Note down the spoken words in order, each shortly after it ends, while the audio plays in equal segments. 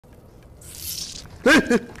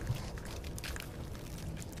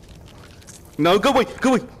No, go away,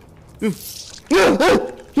 go away.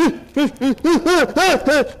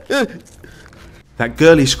 That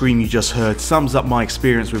girly scream you just heard sums up my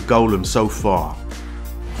experience with Golem so far.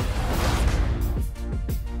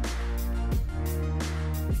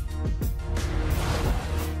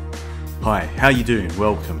 Hi, how you doing?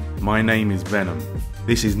 Welcome. My name is Venom.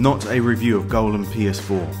 This is not a review of Golem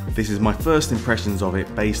PS4. This is my first impressions of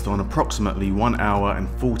it based on approximately 1 hour and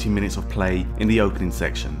 40 minutes of play in the opening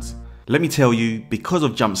sections. Let me tell you, because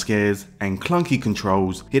of jump scares and clunky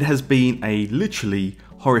controls, it has been a literally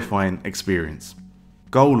horrifying experience.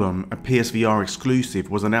 Golem, a PSVR exclusive,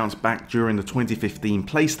 was announced back during the 2015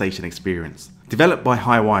 PlayStation experience. Developed by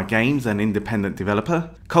Highwire Games, an independent developer,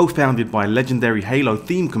 co-founded by legendary Halo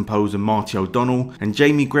theme composer Marty and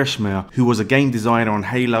Jaime Griesemer, who was a game designer on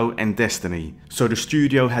Halo and Destiny, so the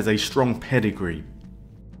studio has a strong pedigree.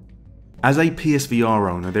 As a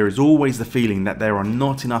PSVR owner, there is always the feeling that there are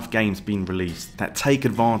not enough games being released that take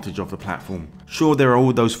advantage of the platform. Sure, there are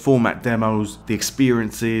all those format demos, the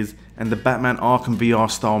experiences, and the Batman Arkham VR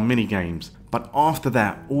style minigames, but after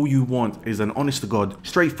that, all you want is an honest to god,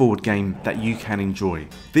 straightforward game that you can enjoy.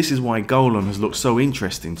 This is why Golem has looked so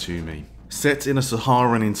interesting to me. Set in a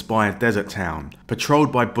Saharan-inspired desert town,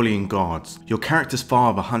 patrolled by bullying guards, your character's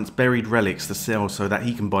father hunts buried relics to sell so that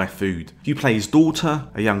he can buy food. You play his daughter,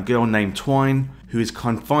 a young girl named Twine, who is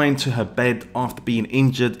confined to her bed after being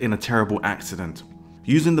injured in a terrible accident.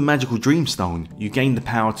 Using the magical Dreamstone, you gain the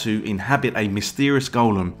power to inhabit a mysterious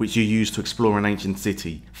golem which you use to explore an ancient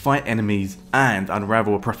city, fight enemies, and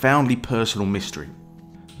unravel a profoundly personal mystery.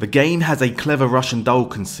 The game has a clever Russian doll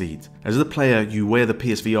conceit. As the player, you wear the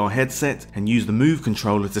PSVR headset and use the Move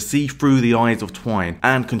controller to see through the eyes of Twine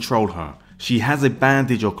and control her. She has a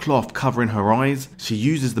bandage or cloth covering her eyes. She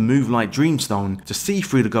uses the Move Light Dreamstone to see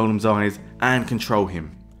through the golem's eyes and control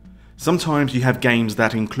him. Sometimes you have games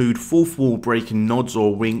that include fourth wall breaking nods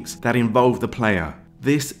or winks that involve the player.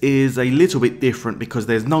 This is a little bit different because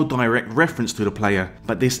there's no direct reference to the player,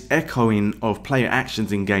 but this echoing of player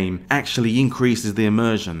actions in game actually increases the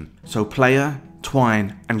immersion. So player,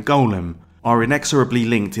 Twine and Golem are inexorably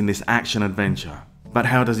linked in this action adventure. But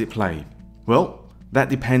how does it play? Well, that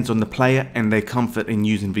depends on the player and their comfort in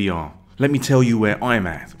using VR. Let me tell you where I'm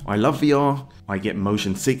at. I love VR, I get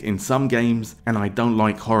motion sick in some games, and I don't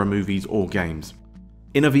like horror movies or games.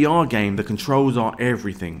 In a VR game, the controls are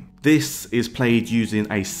everything. This is played using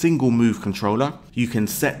a single Move controller. You can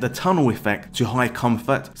set the tunnel effect to high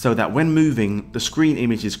comfort so that when moving, the screen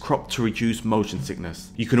image is cropped to reduce motion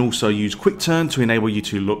sickness. You can also use quick turn to enable you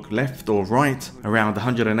to look left or right around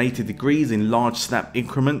 180 degrees in large snap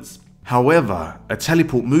increments. However, a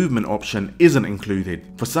teleport movement option isn't included.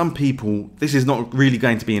 For some people, this is not really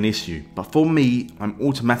going to be an issue, but for me, I'm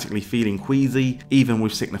automatically feeling queasy even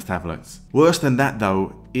with sickness tablets. Worse than that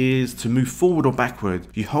though, is to move forward or backward,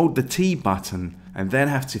 you hold the T button and then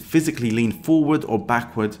have to physically lean forward or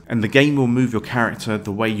backward, and the game will move your character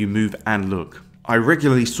the way you move and look. I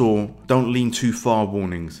regularly saw "don't lean too far"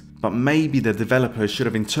 warnings, but maybe the developers should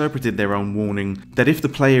have interpreted their own warning that if the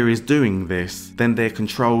player is doing this, then their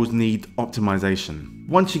controls need optimization.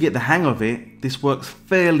 Once you get the hang of it, this works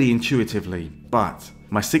fairly intuitively, but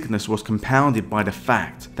my sickness was compounded by the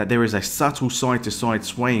fact that there is a subtle side-to-side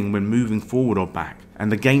swaying when moving forward or back,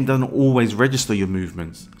 and the game doesn't always register your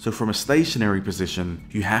movements, so from a stationary position,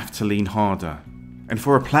 you have to lean harder. And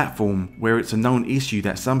for a platform where it's a known issue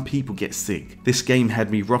that some people get sick, this game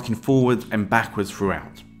had me rocking forward and backwards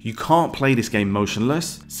throughout. You can't play this game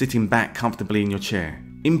motionless, sitting back comfortably in your chair.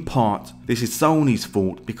 In part, this is Sony's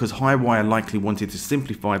fault because Highwire likely wanted to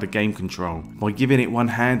simplify the game control by giving it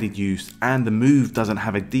one-handed use, and the Move doesn't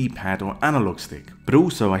have a D-pad or analog stick. But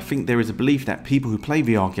also I think there is a belief that people who play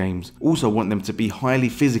VR games also want them to be highly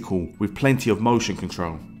physical with plenty of motion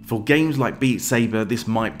control. For games like Beat Saber, this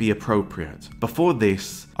might be appropriate. Before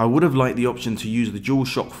this, I would have liked the option to use the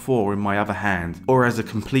DualShock 4 in my other hand, or as a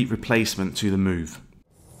complete replacement to the Move.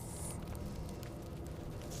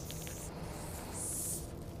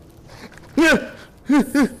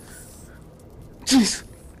 Jeez.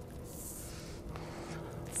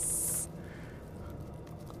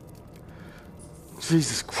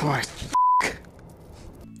 Jesus Christ.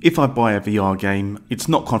 If I buy a VR game, it's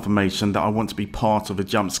not confirmation that I want to be part of a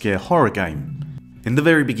jump scare horror game. In the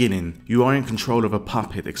very beginning, you are in control of a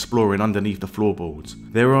puppet exploring underneath the floorboards.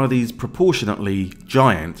 There are these proportionately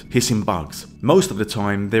giant hissing bugs. Most of the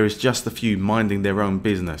time there is just a few minding their own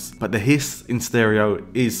business, but the hiss in stereo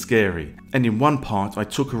is scary. And in one part I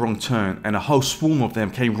took a wrong turn and a whole swarm of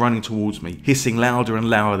them came running towards me, hissing louder and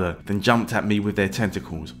louder, then jumped at me with their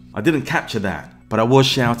tentacles. I didn't capture that, but I was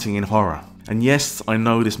shouting in horror. And yes, I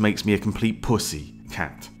know this makes me a complete pussy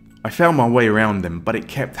cat. I found my way around them, but it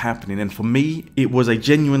kept happening, and for me, it was a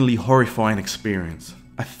genuinely horrifying experience.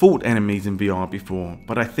 I fought enemies in VR before,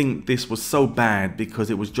 but I think this was so bad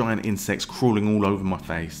because it was giant insects crawling all over my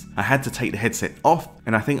face. I had to take the headset off,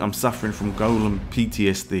 and I think I'm suffering from Golem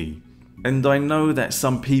PTSD. And I know that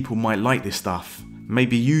some people might like this stuff.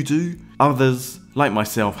 Maybe you do, others, like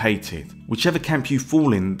myself, hate it. Whichever camp you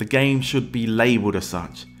fall in, the game should be labelled as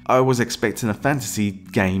such. I was expecting a fantasy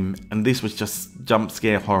game, and this was just jump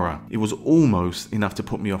scare horror. It was almost enough to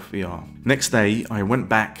put me off VR. Next day, I went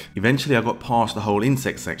back. Eventually I got past the whole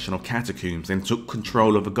insect section of Catacombs and took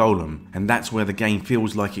control of a golem, and that's where the game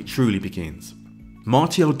feels like it truly begins.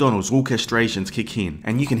 Marty O'Donnell's orchestrations kick in,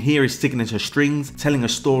 and you can hear his signature strings telling a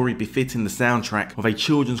story befitting the soundtrack of a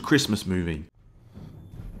children's Christmas movie.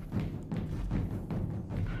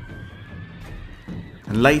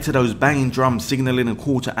 And later those banging drums signalling a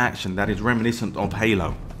call to action that is reminiscent of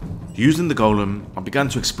Halo. Using the golem, I began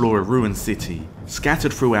to explore a ruined city.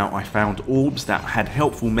 Scattered throughout I found orbs that had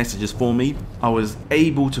helpful messages for me. I was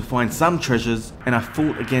able to find some treasures, and I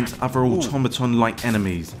fought against other automaton-like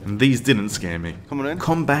enemies, and these didn't scare me.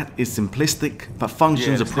 Combat is simplistic, but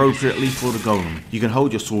functions appropriately for the golem. You can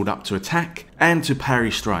hold your sword up to attack, and to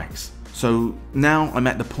parry strikes. So now I'm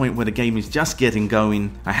at the point where the game is just getting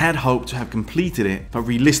going. I had hoped to have completed it, but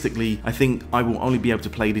realistically I think I will only be able to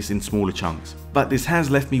play this in smaller chunks. But this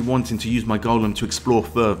has left me wanting to use my golem to explore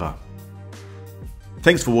further.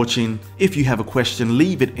 Thanks for watching. If you have a question,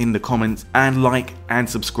 leave it in the comments, and like and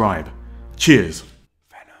subscribe. Cheers!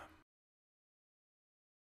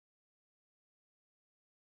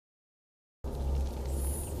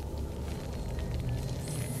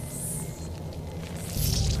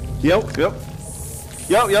 Yep.